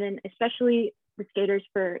they've been in, especially the skaters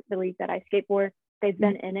for the league that I skateboard, they've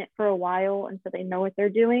been in it for a while, and so they know what they're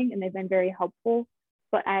doing, and they've been very helpful.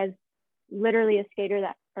 But as literally a skater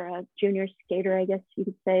or a junior skater, I guess you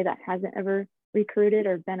could say, that hasn't ever recruited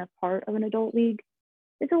or been a part of an adult league,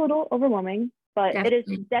 it's a little overwhelming. But it is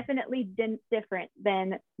definitely different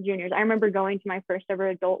than juniors. I remember going to my first ever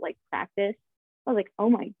adult like practice. I was like, oh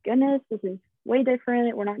my goodness, this is way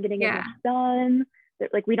different. We're not getting as much done.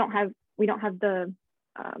 Like we don't have the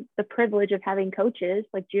privilege of having coaches.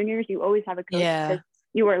 Like juniors, you always have a coach because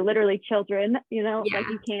you are literally children. You know, like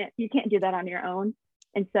you can't do that on your own.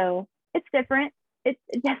 And so it's different. It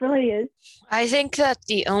definitely is. I think that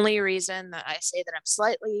the only reason that I say that I'm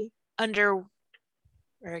slightly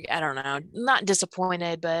or I don't know, not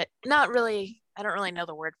disappointed, but not really, I don't really know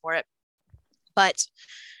the word for it, but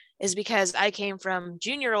is because I came from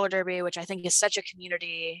junior roller derby, which I think is such a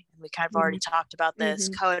community. We kind of already talked about this,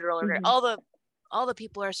 co-ed roller derby. All the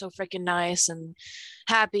people are so freaking nice and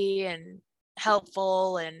happy and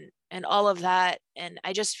helpful and all of that. And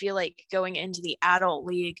I just feel like going into the adult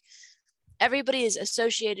league, everybody is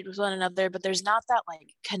associated with one another, but there's not that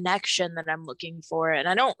like connection that I'm looking for. And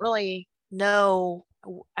I don't really know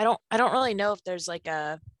I don't really know if there's like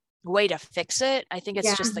a way to fix it. I think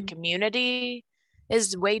it's just the community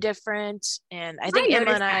is way different. And I think Emma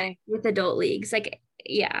and I with adult leagues, like,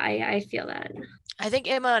 I feel that. I think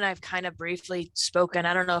Emma and I've kind of briefly spoken.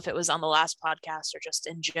 I don't know if it was on the last podcast or just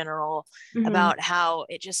in general about how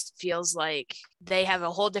it just feels like they have a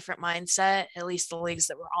whole different mindset, at least the leagues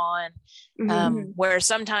that we're on, where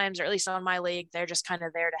sometimes, or at least on my league, they're just kind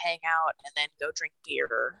of there to hang out and then go drink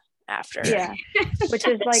beer after. Which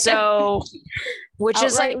is like which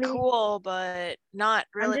is like cool, but not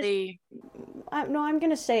really. I'm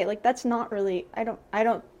gonna say like that's not really. I don't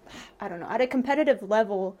know. At a competitive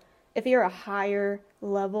level, if you're a higher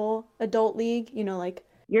level adult league, you know, like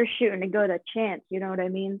you're shooting to go to chance. You know what I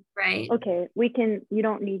mean? Right. Okay, you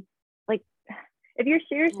don't need, like, if you're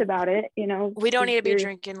serious about it, you know, we don't need to be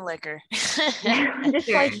drinking liquor. Just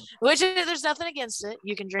like, there's nothing against it.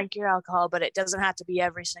 You can drink your alcohol, but it doesn't have to be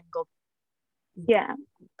every single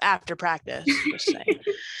after practice. Just saying.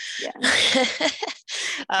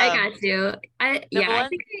 I got you.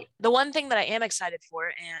 The one thing that I am excited for,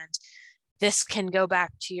 and this can go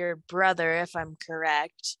back to your brother if I'm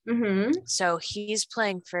correct. So he's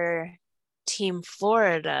playing for Team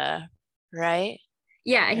Florida, right?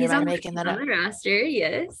 Yeah, he's on the roster.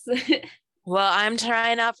 Yes. Well, I'm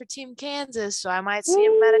trying out for Team Kansas, so I might see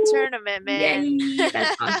him at a tournament, man. Yay,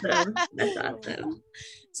 that's awesome. That's awesome.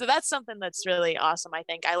 So that's something that's really awesome, I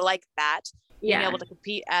think. I like that. Being able to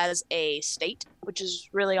compete as a state, which is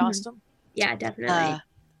really awesome. Yeah, definitely.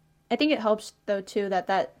 I think it helps though too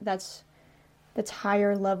that's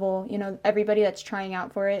higher level. You know, everybody that's trying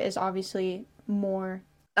out for it is obviously more.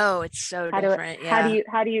 Oh, it's so How do different. how do Yeah. you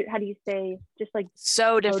how do you how do you stay just like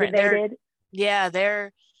So different. motivated? Yeah,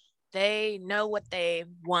 they know what they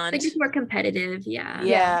Like want. it's more competitive. Yeah. Yeah,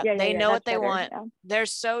 Yeah, yeah, yeah, they yeah. know That's what they better. want. Yeah. They're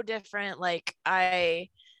so different. Like I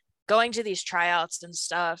going to these tryouts and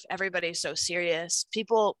stuff, everybody's so serious.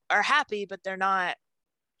 People are happy, but they're not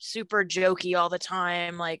super jokey all the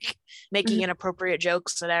time, like making Mhm. inappropriate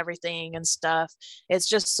jokes and everything and stuff. It's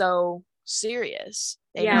just so serious.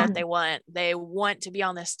 They know Yeah. what they want. They want to be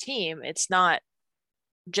on this team. It's not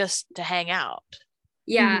just to hang out.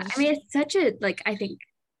 Yeah. Mhm. I mean, it's such a, like, I think,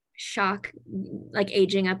 shock, like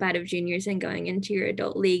aging up out of juniors and going into your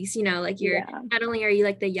adult leagues. You know, like you're Yeah. not only are you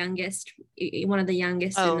like the youngest, one of the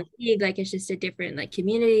youngest in the Oh, league, like it's just a different like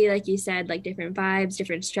community, like you said, like different vibes,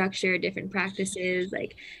 different structure, different practices.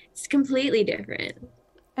 Like it's completely different.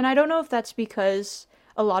 And I don't know if that's because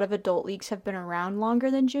a lot of adult leagues have been around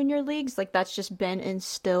longer than junior leagues. Like that's just been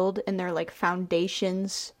instilled in their like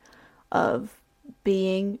foundations of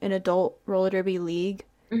being an adult roller derby league.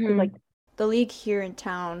 Because like Hmm. the league here in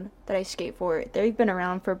town that I skate for, they've been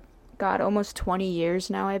around for God almost 20 years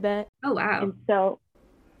now. I bet, Oh wow. And so,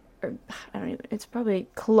 or I don't even. It's probably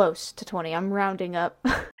close to 20. I'm rounding up.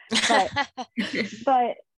 but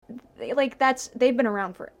but Like that's they've been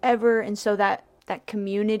around forever, and so that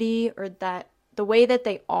community or that the way that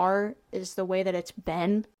they are is the way that it's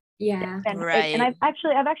been. Yeah. and right. I've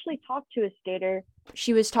actually talked to a skater.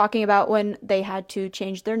 She was talking about when they had to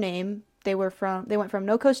change their name. They went from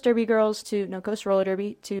No Coast Derby Girls to No Coast Roller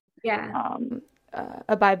Derby to Yeah.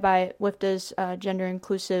 abide by WIFTA's gender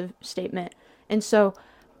inclusive statement. And so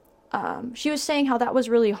she was saying how that was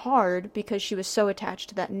really hard because she was so attached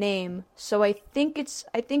to that name. So I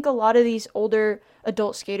think a lot of these older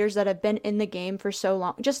adult skaters that have been in the game for so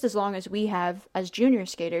long, just as long as we have as junior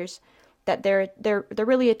skaters, that they're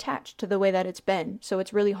really attached to the way that it's been. So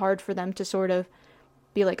it's really hard for them to sort of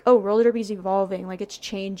be like, oh, roller derby's evolving, like it's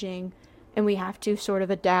changing, and we have to sort of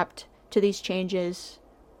adapt to these changes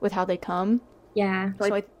with how they come. Yeah.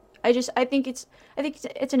 So I think it's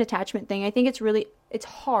an attachment thing. I think it's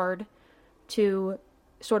hard to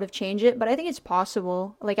sort of change it, but I think it's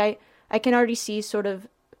possible. Like I can already see sort of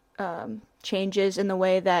changes in the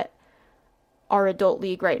way that our adult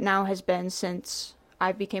league right now has been since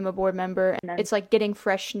I became a board member. And And then it's like getting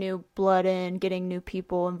fresh new blood in, getting new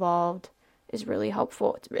people involved is really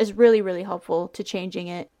helpful. It's really, really helpful to changing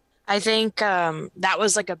it. I think that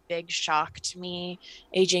was like a big shock to me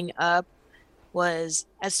aging up was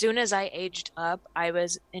as soon as I aged up, I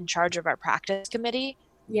was in charge of our practice committee.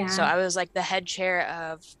 So Yeah. I was like the head chair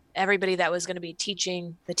of everybody that was going to be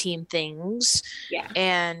teaching the team things. Yeah.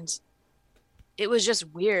 And it was just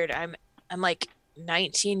weird. I'm like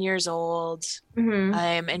 19 years old. Hmm.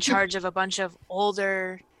 I'm in charge of a bunch of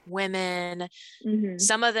older women. mhm.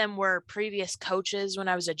 Some of them were previous coaches when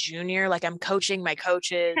I was a junior. Like I'm coaching my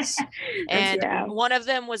coaches. That's And Yeah. one of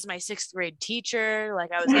them was my sixth grade teacher.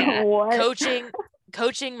 Like I was like yeah. What?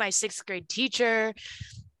 coaching my sixth grade teacher.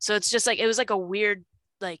 So it's just like it was like a weird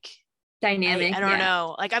like Dynamic. I don't Yeah.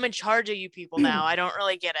 know. Like I'm in charge of you people now. I don't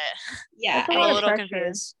really get it. Yeah. That's a I I'm mean, a lot of little pressure.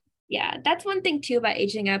 confused. yeah, that's one thing too about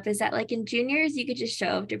aging up is that like in juniors you could just show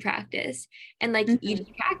up to practice and like you Mhm.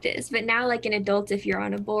 just practice. But now like in adults, if you're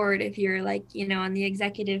on a board, if you're like, you know, on the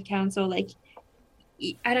executive council, like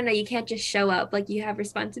I don't know, you can't just show up. Like you have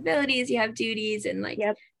responsibilities, you have duties, and like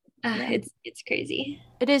Yep. Yeah. it's crazy.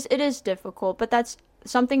 It is difficult, but that's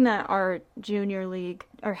something that our junior league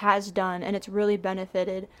or has done and it's really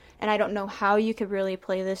benefited. And I don't know how you could really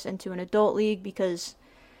play this into an adult league because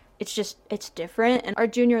it's different. And our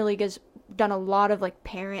junior league has done a lot of like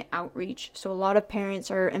parent outreach. So a lot of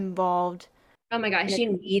parents are involved. Oh my And gosh, it's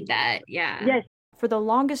you need that. Yeah. yes. For the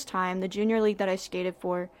longest time, the junior league that I skated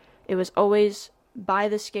for, it was always by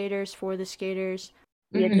the skaters, for the skaters.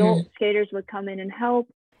 The Mhm. adult skaters would come in and help.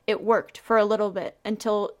 It worked for a little bit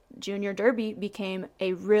until junior derby became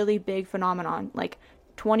a really big phenomenon. Like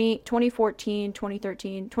 2014,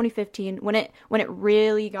 2013, 2015, when it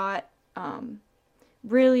really got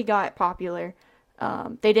popular,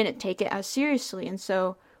 they didn't take it as seriously, and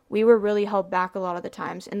so we were really held back a lot of the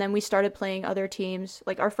times. And then we started playing other teams.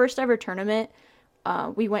 Like our first ever tournament,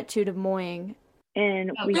 we went to Des Moines.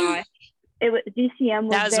 And Oh gosh. it was DCM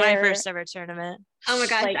That was was my there. first ever tournament. Oh my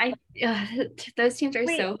gosh. Like, Those teams are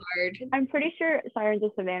wait, so hard. I'm pretty sure Sirens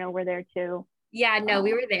of Savannah were there too. Yeah, no,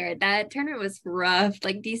 we were there. That tournament was rough.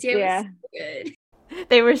 Like DCA Yeah. was so good.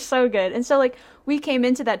 They were so good. And so like we came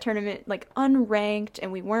into that tournament like unranked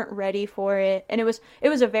and we weren't ready for it. And it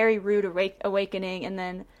was a very rude awakening. And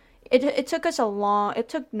then it took us it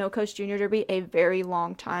took No Coast Junior Derby a very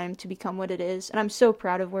long time to become what it is, and I'm so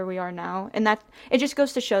proud of where we are now. And that it just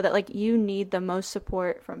goes to show that like you need the most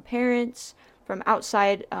support from parents, from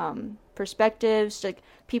outside perspectives, like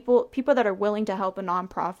people that are willing to help a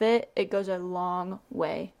nonprofit. It goes a long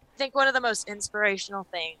way. I think one of the most inspirational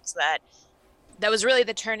things that was really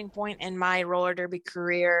the turning point in my roller derby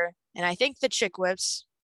career, and I think the Chick Whips,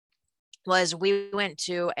 was we went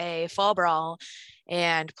to a fall brawl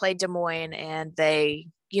and played Des Moines, and they,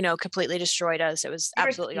 completely destroyed us. It was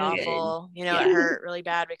absolutely awful. It hurt really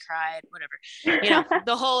bad. We cried, whatever,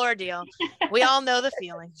 the whole ordeal. We all know the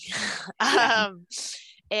feeling.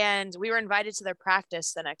 And we were invited to their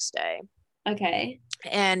practice the next day. Okay.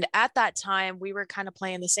 And at that time, we were kind of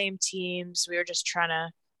playing the same teams. We were just trying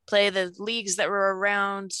to play the leagues that were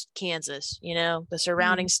around Kansas, the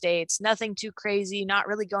surrounding states, nothing too crazy, not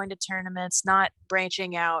really going to tournaments, not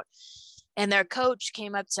branching out. And their coach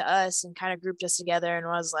came up to us and kind of grouped us together and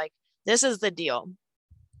was like, this is the deal.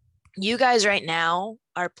 You guys right now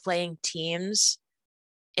are playing teams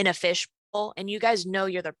in a fishbowl, and you guys know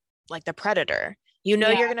you're the predator. You're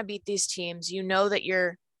going to beat these teams. You know that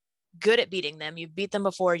you're good at beating them. You've beat them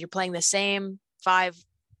before. You're playing the same five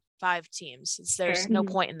teams. There's no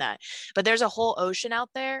point in that. But there's a whole ocean out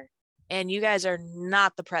there, and you guys are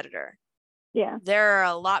not the predator. Yeah. There are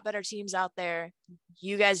a lot better teams out there.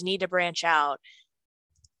 You guys need to branch out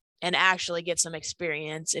and actually get some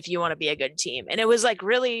experience if you want to be a good team. And it was like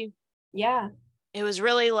really, it was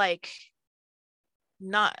really like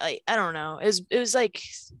not like, I don't know. It was like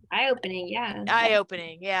eye-opening. Yeah.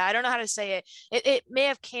 Eye-opening. Yeah. I don't know how to say it. It may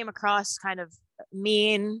have came across kind of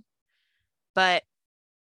mean, but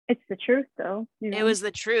it's the truth though. It was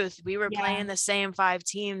the truth. We were playing the same 5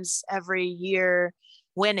 teams every year,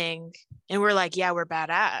 winning, and we're like, yeah, we're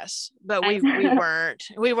badass, but we weren't.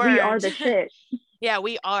 We are the shit. Yeah,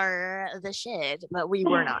 we are the shit, but we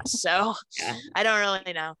were not. So I don't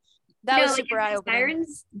really know. That was super eye-opening.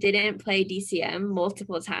 Sirens didn't play DCM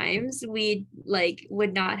multiple times, we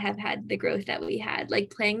would not have had the growth that we had. Like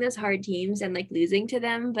playing those hard teams and losing to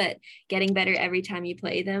them, but getting better every time you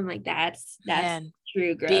play them. That's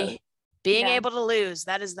true growth. Being able to lose,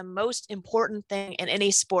 that is the most important thing in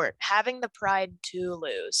any sport. Having the pride to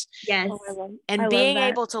lose. Yes. And being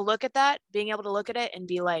able to look at that, being able to look at it and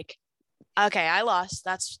be like, okay, I lost.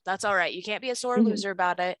 That's all right. You can't be a sore loser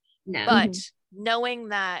about it. No. But knowing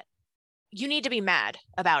that you need to be mad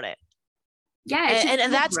about it. Yeah.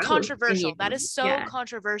 And that's controversial. That is so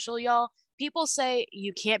controversial, y'all. People say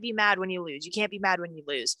you can't be mad when you lose. You can't be mad when you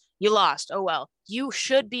lose. You lost. Oh, well, you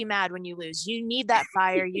should be mad when you lose. You need that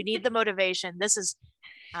fire. You need the motivation.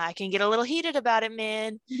 I can get a little heated about it,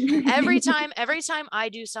 man. Every time I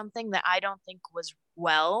do something that I don't think was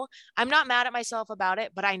well, I'm not mad at myself about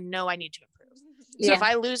it, but I know I need to improve. So if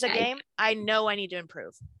I lose a game, I know I need to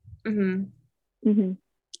improve. And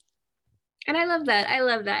I love that.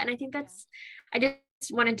 And I think I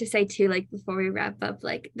just wanted to say too, before we wrap up,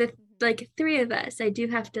 the 3 of us, I do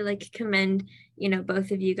have to commend, both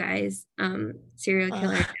of you guys, Serial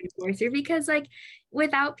Killer and Enforcer, because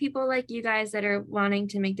without people like you guys that are wanting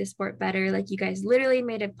to make the sport better, you guys literally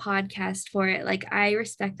made a podcast for it. I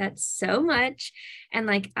respect that so much. And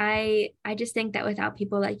I just think that without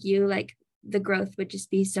people like you, the growth would just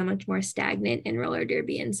be so much more stagnant in roller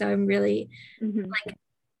derby. And so I'm really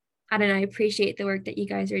I don't know, I appreciate the work that you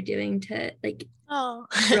guys are doing to roller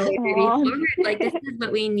derby forward. This is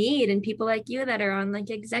what we need, and people like you that are on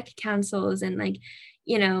exec councils and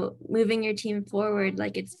moving your team forward.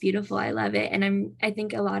 It's beautiful. I love it. And I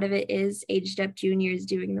think a lot of it is aged up juniors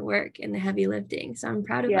doing the work and the heavy lifting. So I'm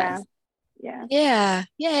proud of us. Yeah.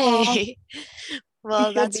 Yay.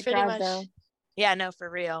 Well, that's pretty much though. Yeah, no, for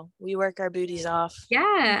real. We work our booties off.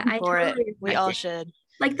 Yeah, I for totally it. We all should.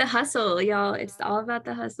 The hustle, y'all. It's all about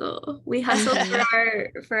the hustle. We hustle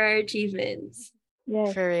for our achievements.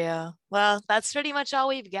 Yeah, for real. Well, that's pretty much all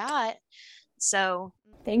we've got. So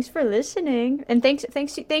thanks for listening, and thank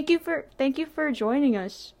you for joining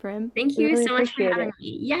us, Primm. Thank you really so much for having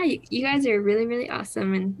me. Yeah, you guys are really, really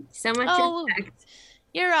awesome, and so much respect.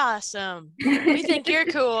 You're awesome. We think you're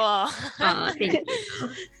cool. Oh, thank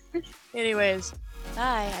you. Anyways,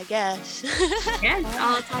 bye, I guess. Yes,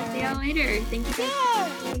 I'll talk to y'all later. Thank you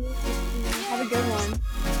guys. Have a good one.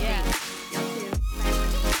 Yeah.